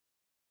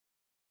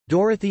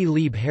Dorothy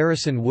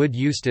Harrison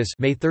Eustis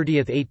 (May 30,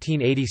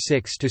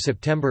 1886 to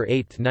September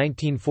 8,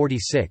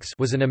 1946)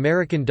 was an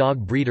American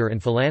dog breeder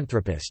and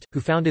philanthropist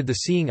who founded the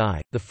Seeing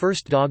Eye, the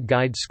first dog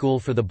guide school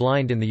for the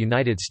blind in the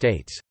United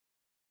States.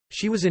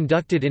 She was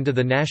inducted into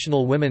the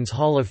National Women's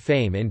Hall of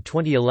Fame in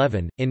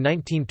 2011. In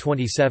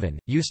 1927,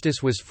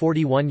 Eustis was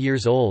 41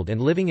 years old and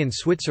living in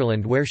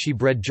Switzerland, where she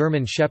bred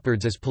German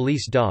Shepherds as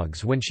police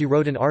dogs when she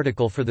wrote an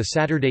article for the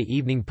Saturday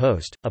Evening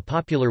Post, a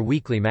popular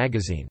weekly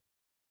magazine.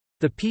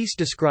 The piece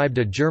described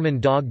a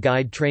German dog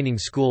guide training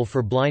school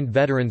for blind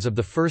veterans of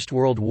the First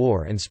World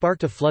War and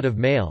sparked a flood of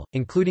mail,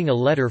 including a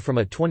letter from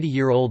a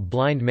 20-year-old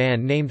blind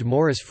man named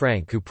Morris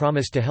Frank who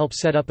promised to help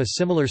set up a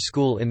similar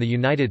school in the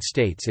United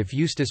States if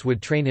Eustis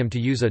would train him to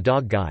use a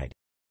dog guide.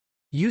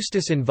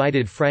 Eustis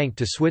invited Frank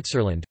to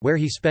Switzerland, where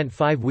he spent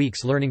 5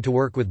 weeks learning to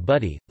work with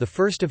Buddy, the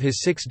first of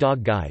his 6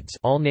 dog guides,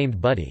 all named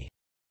Buddy.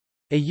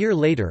 A year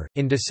later,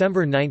 in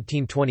December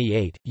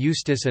 1928,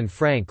 Eustis and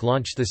Frank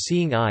launched the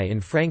Seeing Eye in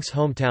Frank's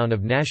hometown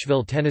of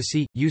Nashville,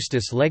 Tennessee.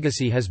 Eustis'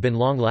 legacy has been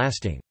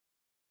long-lasting.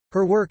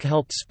 Her work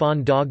helped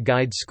spawn dog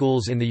guide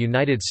schools in the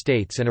United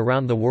States and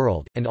around the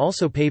world, and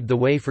also paved the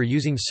way for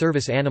using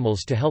service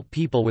animals to help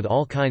people with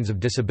all kinds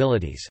of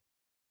disabilities.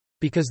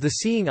 Because the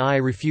Seeing Eye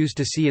refused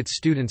to see its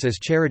students as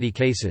charity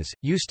cases,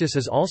 Eustis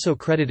is also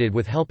credited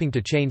with helping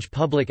to change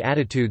public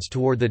attitudes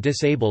toward the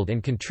disabled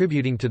and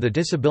contributing to the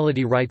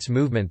disability rights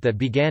movement that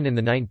began in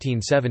the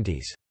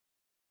 1970s.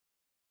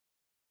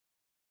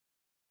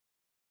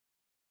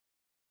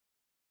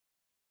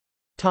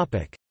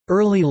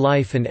 Early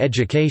life and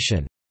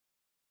education.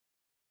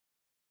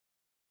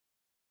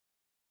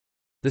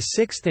 The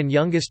sixth and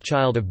youngest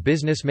child of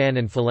businessman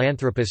and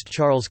philanthropist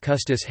Charles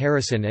Custis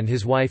Harrison and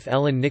his wife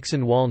Ellen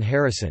Nixon Waln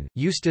Harrison,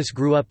 Eustis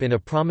grew up in a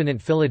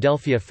prominent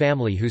Philadelphia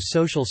family whose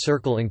social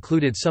circle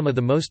included some of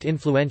the most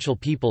influential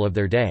people of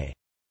their day.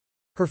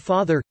 Her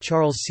father,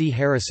 Charles C.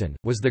 Harrison,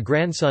 was the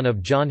grandson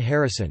of John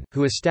Harrison,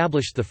 who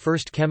established the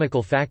first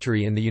chemical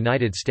factory in the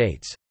United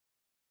States.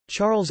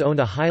 Charles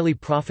owned a highly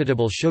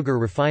profitable sugar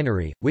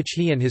refinery, which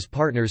he and his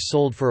partners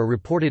sold for a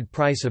reported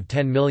price of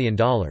 $10 million.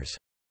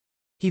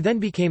 He then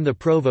became the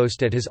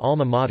provost at his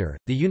alma mater,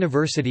 the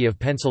University of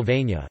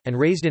Pennsylvania, and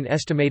raised an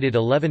estimated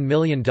 $11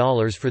 million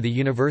for the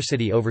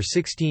university over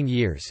 16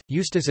 years.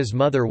 Eustis's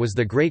mother was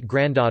the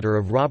great-granddaughter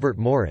of Robert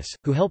Morris,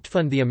 who helped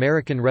fund the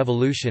American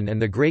Revolution, and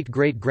the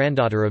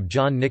great-great-granddaughter of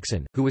John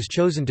Nixon, who was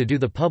chosen to do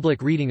the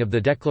public reading of the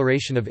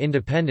Declaration of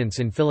Independence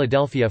in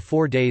Philadelphia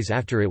 4 days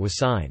after it was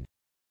signed.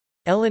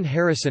 Ellen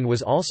Harrison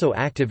was also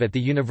active at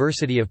the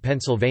University of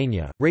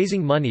Pennsylvania,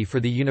 raising money for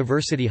the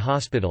university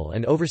hospital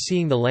and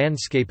overseeing the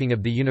landscaping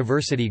of the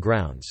university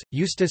grounds.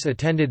 Eustis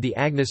attended the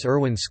Agnes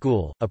Irwin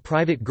School, a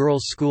private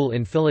girls' school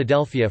in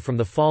Philadelphia from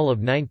the fall of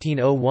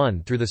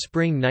 1901 through the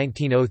spring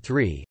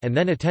 1903, and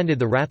then attended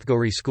the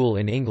Rathgorey School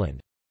in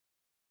England.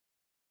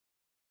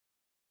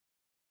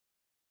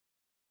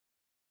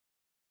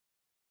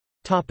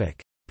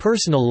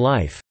 Personal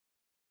life.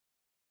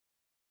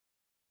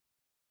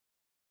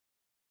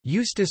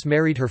 Eustis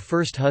married her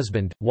first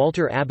husband,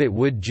 Walter Abbott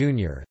Wood,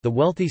 Jr., the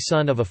wealthy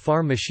son of a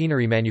farm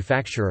machinery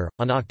manufacturer,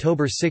 on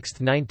October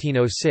 6,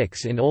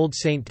 1906 in Old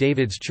St.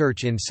 David's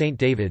Church in St.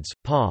 David's,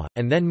 PA,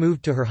 and then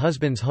moved to her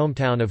husband's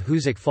hometown of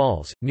Hoosick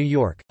Falls, New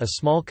York, a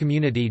small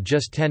community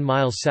just 10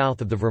 miles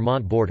south of the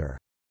Vermont border.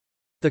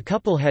 The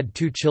couple had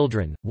 2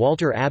 children,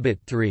 Walter Abbott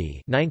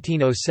III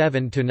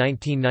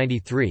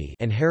 (1907–1993)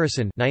 and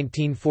Harrison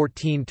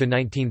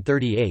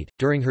 (1914–1938).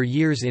 During her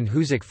years in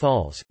Hoosick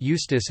Falls,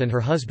 Eustis and her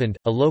husband,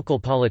 a local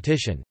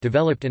politician,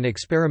 developed an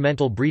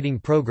experimental breeding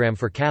program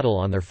for cattle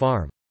on their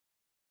farm.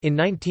 In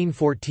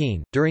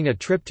 1914, during a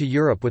trip to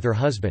Europe with her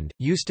husband,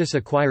 Eustis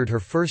acquired her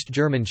first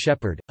German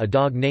Shepherd, a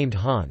dog named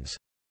Hans.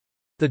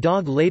 The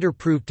dog later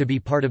proved to be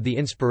part of the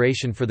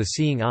inspiration for the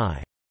Seeing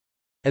Eye.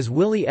 As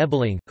Willie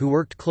Ebeling, who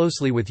worked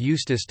closely with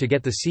Eustis to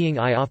get the Seeing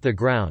Eye off the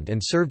ground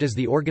and served as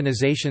the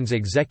organization's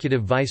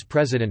executive vice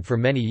president for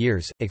many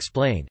years,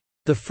 explained,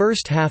 "The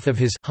first half of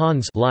his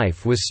Hans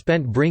life was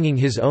spent bringing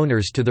his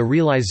owners to the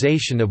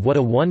realization of what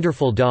a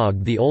wonderful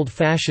dog the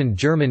old-fashioned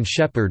German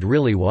Shepherd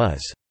really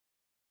was.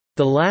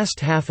 The last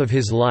half of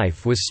his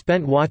life was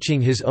spent watching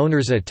his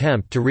owners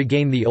attempt to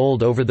regain the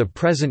old over the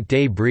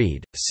present-day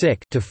breed,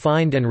 to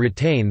find and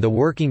retain the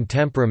working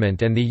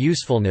temperament and the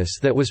usefulness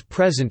that was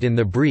present in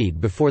the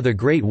breed before the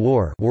Great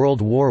War,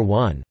 World War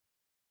I.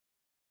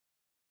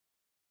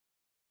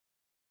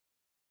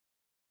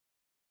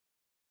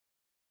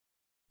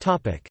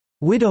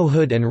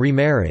 Widowhood and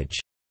remarriage.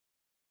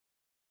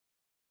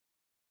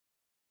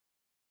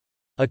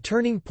 A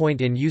turning point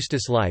in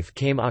Eustis' life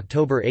came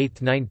October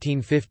 8,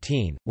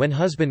 1915, when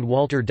husband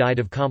Walter died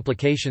of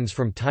complications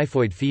from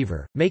typhoid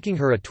fever, making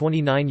her a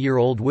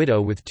 29-year-old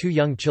widow with 2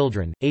 young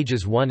children,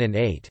 ages 1 and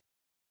 8.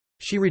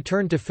 She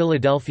returned to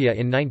Philadelphia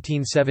in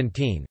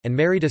 1917, and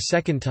married a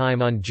second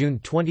time on June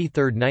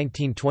 23,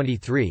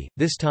 1923,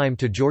 this time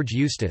to George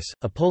Eustis,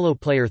 a polo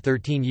player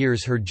 13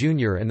 years her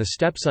junior and the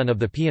stepson of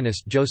the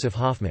pianist Joseph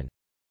Hoffman.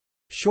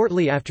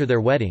 Shortly after their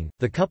wedding,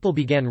 the couple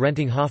began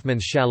renting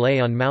Hoffmann's chalet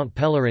on Mount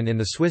Pelerin in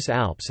the Swiss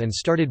Alps and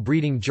started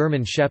breeding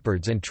German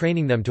Shepherds and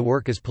training them to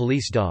work as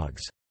police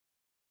dogs.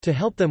 To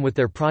help them with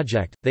their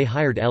project, they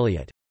hired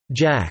Elliot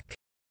Jack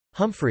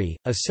Humphrey,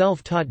 a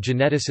self-taught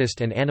geneticist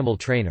and animal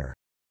trainer.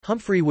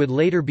 Humphrey would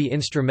later be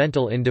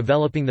instrumental in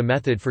developing the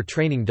method for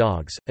training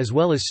dogs, as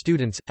well as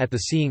students, at the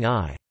Seeing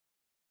Eye.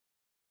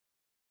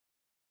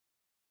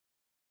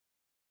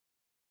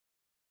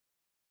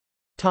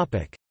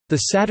 The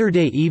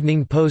Saturday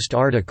Evening Post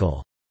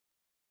article.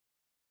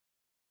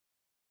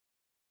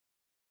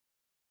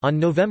 On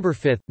November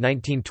 5,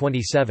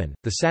 1927,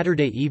 the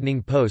Saturday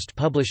Evening Post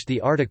published the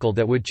article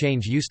that would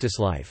change Eustis'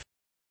 life.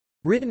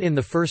 Written in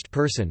the first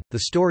person, the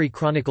story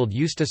chronicled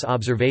Eustis'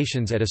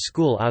 observations at a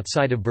school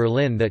outside of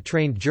Berlin that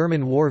trained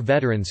German war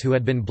veterans who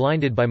had been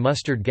blinded by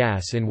mustard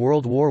gas in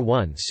World War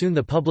I. Soon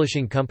the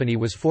publishing company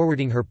was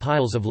forwarding her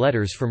piles of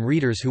letters from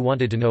readers who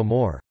wanted to know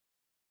more.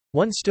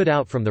 One stood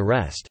out from the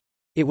rest.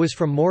 It was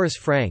from Morris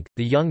Frank,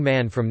 the young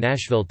man from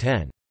Nashville,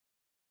 10.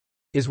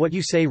 "Is what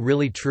you say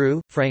really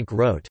true?" Frank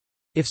wrote.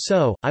 "If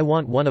so, I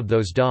want one of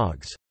those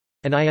dogs.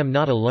 And I am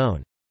not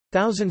alone.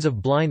 Thousands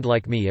of blind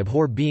like me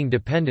abhor being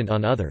dependent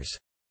on others.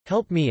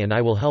 Help me and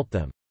I will help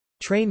them.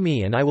 Train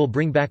me and I will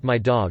bring back my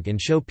dog and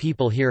show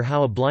people here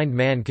how a blind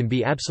man can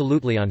be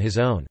absolutely on his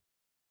own.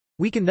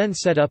 We can then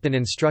set up an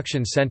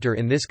instruction center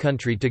in this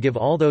country to give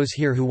all those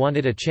here who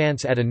wanted a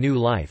chance at a new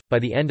life." By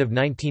the end of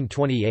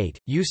 1928,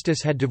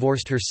 Eustis had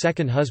divorced her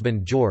second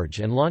husband George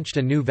and launched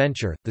a new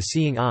venture, the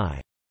Seeing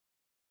Eye.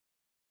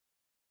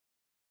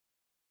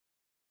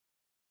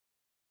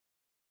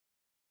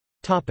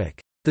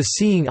 The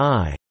Seeing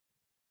Eye.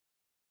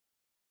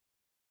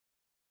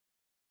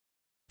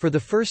 For the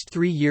first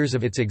 3 years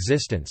of its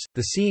existence,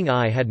 the Seeing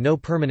Eye had no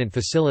permanent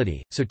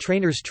facility, so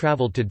trainers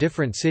traveled to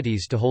different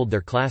cities to hold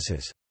their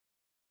classes.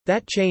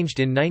 That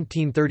changed in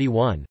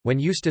 1931, when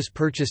Eustis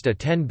purchased a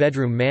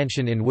 10-bedroom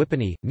mansion in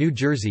Whippany, New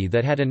Jersey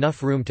that had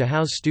enough room to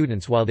house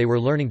students while they were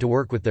learning to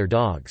work with their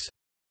dogs.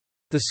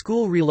 The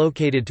school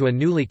relocated to a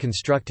newly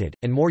constructed,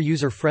 and more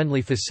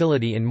user-friendly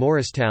facility in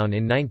Morristown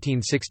in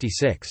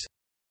 1966.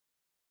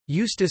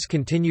 Eustis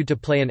continued to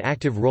play an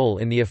active role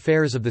in the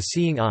affairs of the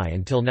Seeing Eye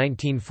until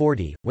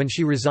 1940, when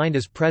she resigned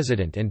as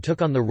president and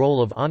took on the role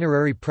of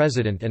honorary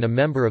president and a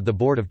member of the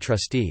board of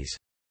trustees.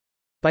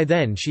 By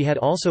then she had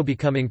also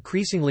become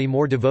increasingly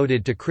more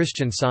devoted to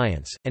Christian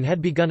Science, and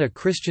had begun a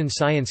Christian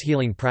Science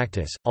healing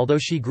practice. Although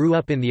she grew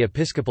up in the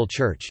Episcopal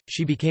Church,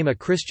 she became a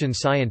Christian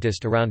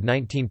Scientist around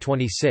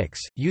 1926.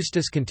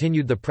 Eustis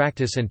continued the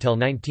practice until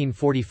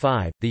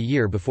 1945, the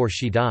year before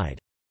she died.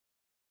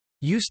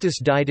 Eustis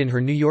died in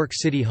her New York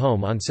City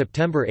home on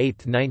September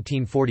 8,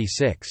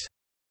 1946.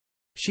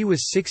 She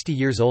was 60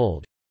 years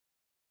old.